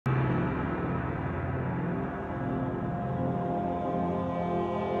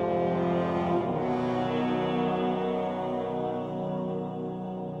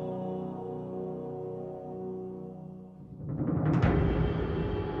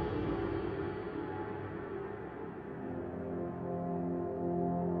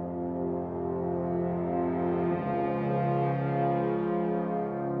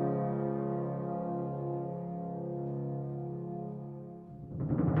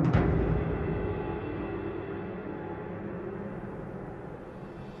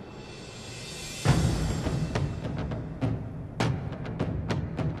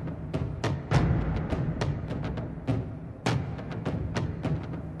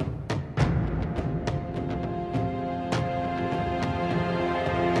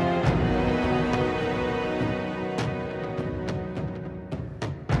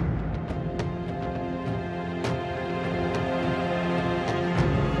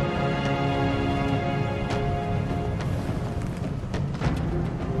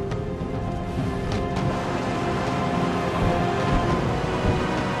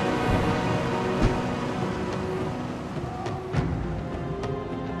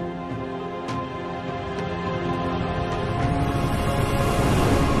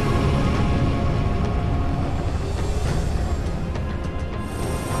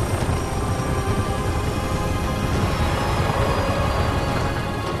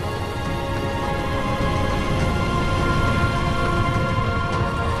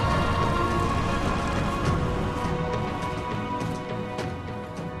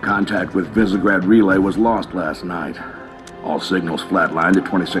Contact with Visegrad Relay was lost last night. All signals flatlined at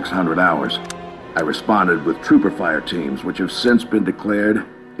 2600 hours. I responded with trooper fire teams, which have since been declared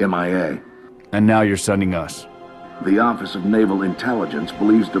MIA. And now you're sending us. The Office of Naval Intelligence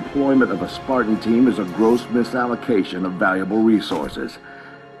believes deployment of a Spartan team is a gross misallocation of valuable resources.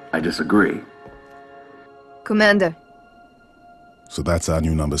 I disagree. Commander. So that's our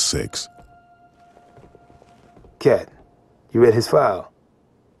new number 6. Cat, you read his file?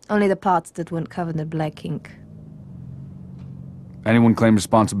 Only the parts that weren't covered in black ink. Anyone claim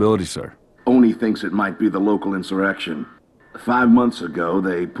responsibility, sir? Oni thinks it might be the local insurrection. 5 months ago,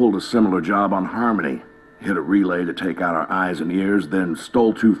 they pulled a similar job on Harmony. Hit a relay to take out our eyes and ears, then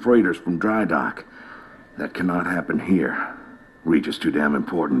stole 2 freighters from dry dock. That cannot happen here. Reach is too damn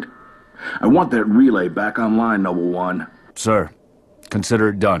important. I want that relay back online, Noble One. Sir, consider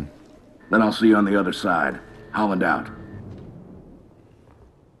it done. Then I'll see you on the other side. Holland out.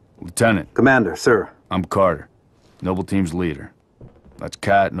 Lieutenant. Commander, sir. I'm Carter, Noble Team's leader. That's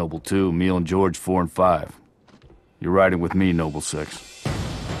Cat, Noble 2, Emil and George 4 and 5. You're riding with me, Noble 6.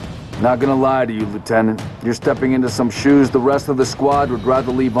 Not gonna lie to you, Lieutenant. You're stepping into some shoes the rest of the squad would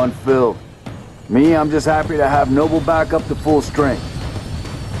rather leave unfilled. Me, I'm just happy to have Noble back up to full strength.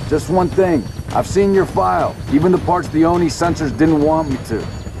 Just one thing, I've seen your file, even the parts the Oni censors didn't want me to.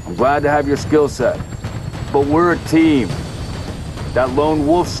 I'm glad to have your skill set. But we're a team. That lone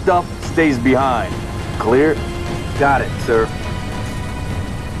wolf stuff stays behind. Clear? Got it, sir.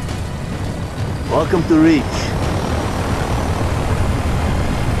 Welcome to Reach.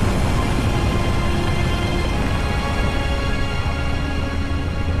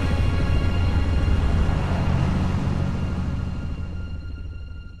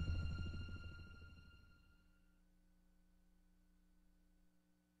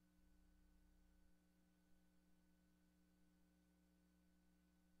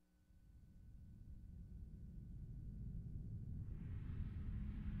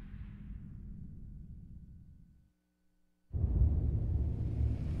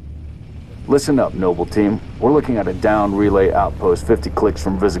 Listen up, Noble Team. We're looking at a down relay outpost 50 clicks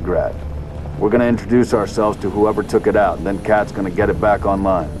from Visegrad. We're gonna introduce ourselves to whoever took it out, and then Cat's gonna get it back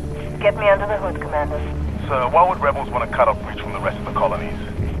online. Get me under the hood, Commander. Sir, why would rebels want to cut off Reach from the rest of the colonies?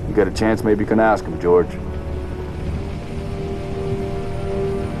 You get a chance, maybe you can ask him, George.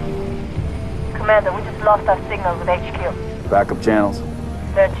 Commander, we just lost our signal with HQ. Backup channels?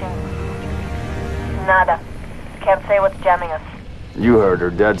 Searching. Nada. Can't say what's jamming us. You heard her.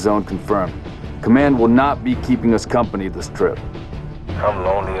 Dead zone confirmed. Command will not be keeping us company this trip. I'm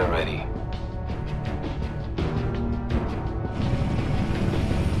lonely already.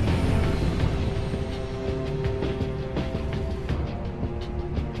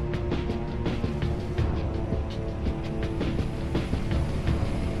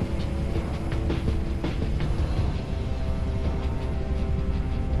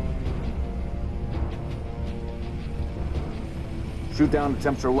 Shoot-down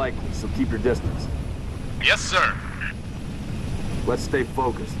attempts are likely, so keep your distance. Yes, sir. Let's stay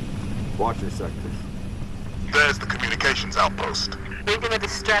focused. Watch your sectors. There's the communications outpost. Reading a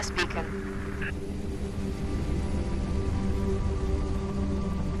distress beacon.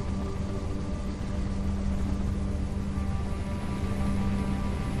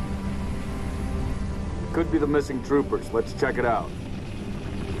 Could be the missing troopers. Let's check it out.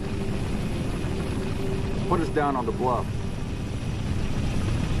 Put us down on the bluff.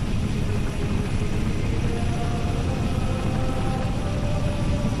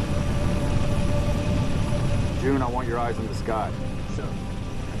 June, I want your eyes in the sky. Sure.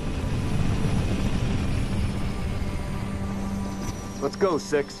 Let's go,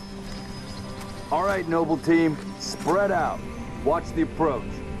 6. All right, Noble Team, spread out. Watch the approach.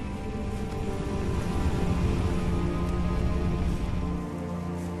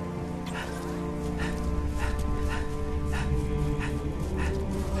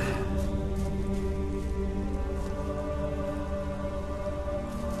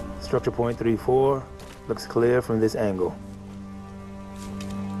 Structure point 34 looks clear from this angle.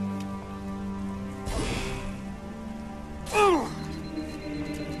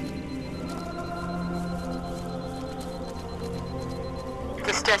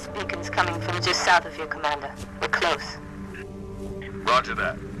 Distress beacon's coming from just south of you, Commander. We're close. Roger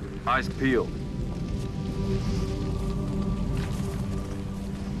that. Eyes peeled.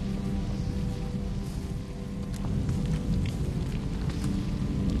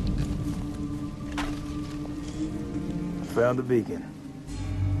 Found the beacon.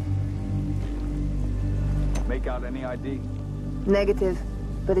 Make out any ID? Negative,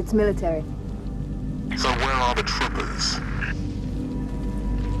 but it's military. So where are the troopers?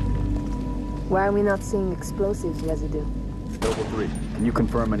 Why are we not seeing explosives residue? Noble 3, can you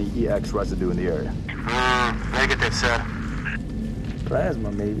confirm any EX residue in the area? Negative, sir.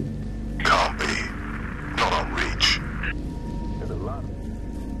 Plasma, maybe. Can't be. Not on reach. There's a lot.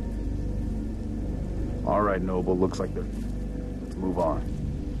 All right, Noble, looks like they're... Let's move on.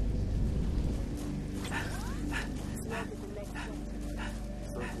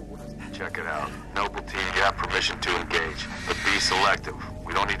 Check it out. Noble team, you have permission to engage, but be selective.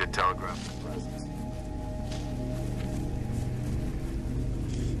 We don't need to telegraph the presence.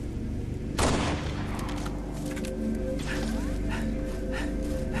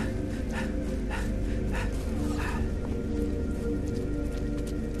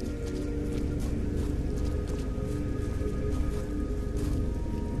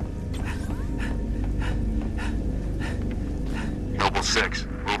 Noble 6,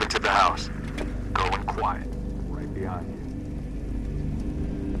 move into the house. Going quiet. Right behind you.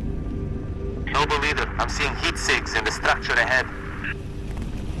 Noble leader, I'm seeing heat sigs in the structure ahead.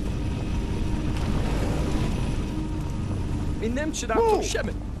 Move!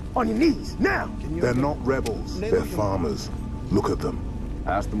 On your knees, now! They're not rebels. They're farmers. Look at them.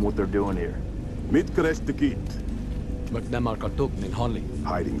 Ask them what they're doing here. Mitkrest-tekit. McNamar kartuk min handling.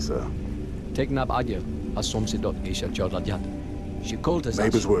 Hiding, sir. Tegnab adjel, as somsidot isha jodladjat. She called us.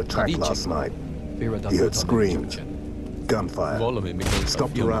 Neighbors were attacked last night. He heard screams. Gunfire.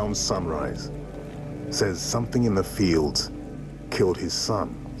 Stopped around sunrise. Says something in the fields killed his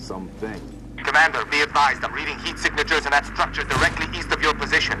son. Something. Commander, be advised, I'm reading heat signatures in that structure directly east of your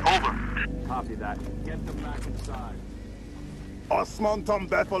position. Over. Copy that. Get them back inside. Osman Tom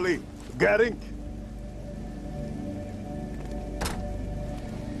Betheli. Getting.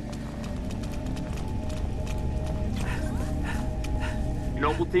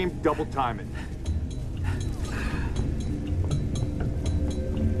 Noble team, double time it.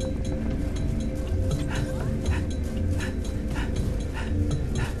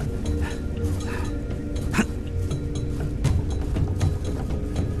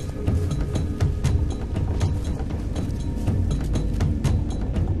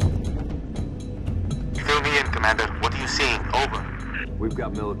 Fill me in, Commander. What are you seeing? Over. We've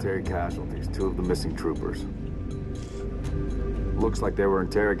got military casualties, 2 of the missing troopers. Looks like they were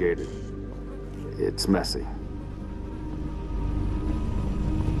interrogated. It's messy.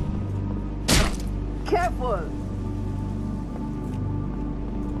 Careful!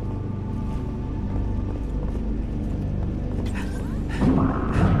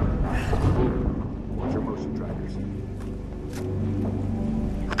 Watch your motion trackers.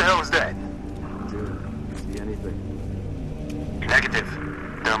 What the hell is that? See anything? Negative.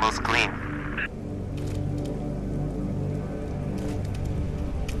 Thermal's clean.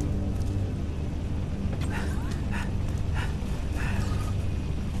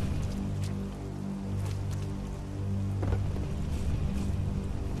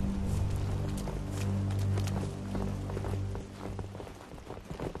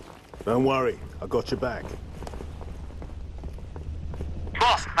 Don't worry. I got your back.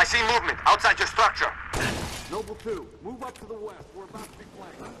 Boss, I see movement outside your structure. Noble 2, move up to the west. We're about to be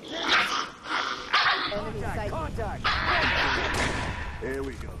flanked. Enemy sight. Contact! Here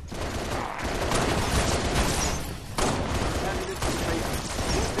we go.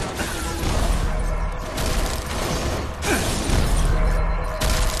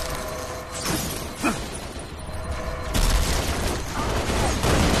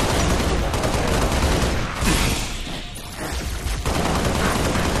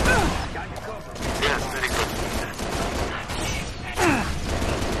 Yes, very good.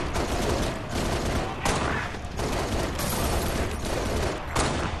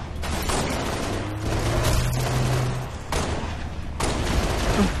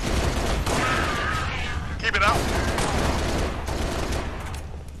 Keep it up.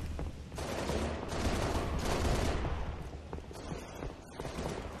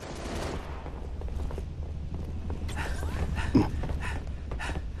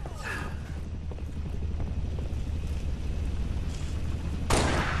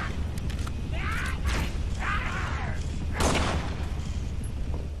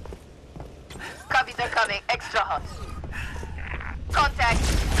 Copy, they're coming. Extra hot. Contact.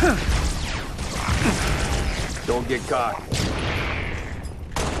 Don't get caught.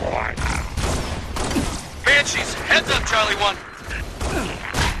 Banshees, heads up, Charlie 1.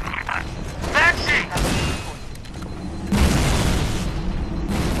 Banshee!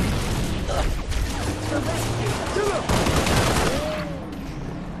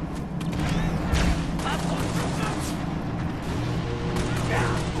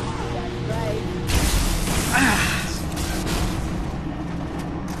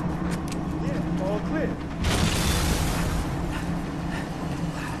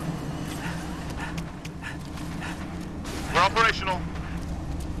 operational.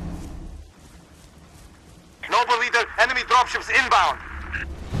 Noble leader, enemy dropships inbound.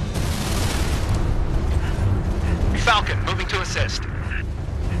 Falcon, moving to assist.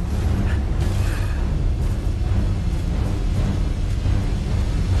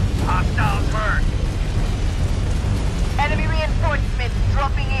 Hostiles hurt. Enemy reinforcements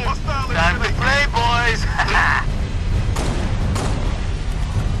dropping in. Time to play, boys.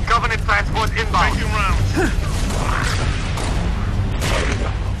 Covenant transport inbound. Making rounds.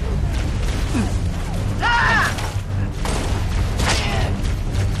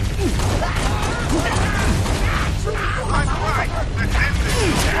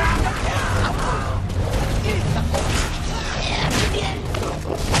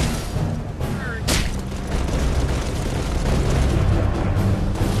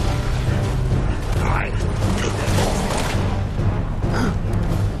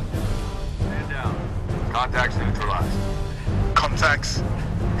 Stand down. Contacts neutralized. Contacts?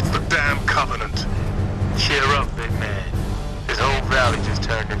 It's the damn Covenant. Cheer up, big man. This whole valley just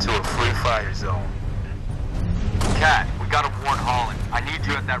turned into a free fire zone. Cat, we gotta warn Holland. I need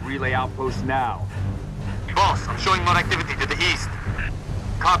you at that relay outpost now. Boss, I'm showing more activity to the east.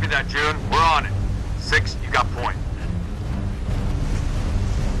 Copy that, June. We're on it. 6, you got point.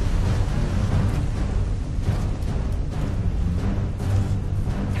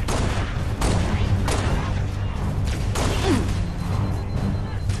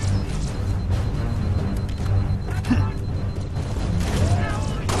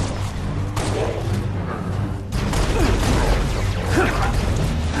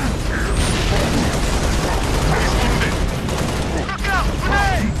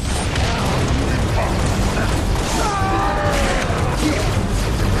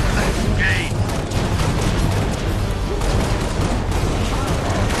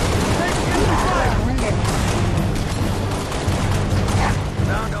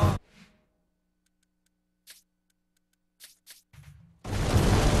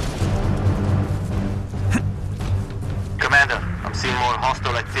 Commander, I'm seeing more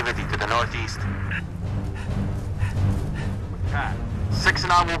hostile activity to the northeast. Cat, 6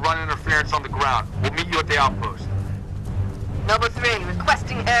 and I will run interference on the ground. We'll meet you at the outpost. Noble 3,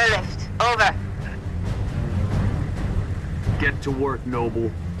 requesting airlift. Over. Get to work,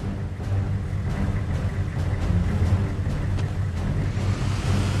 Noble.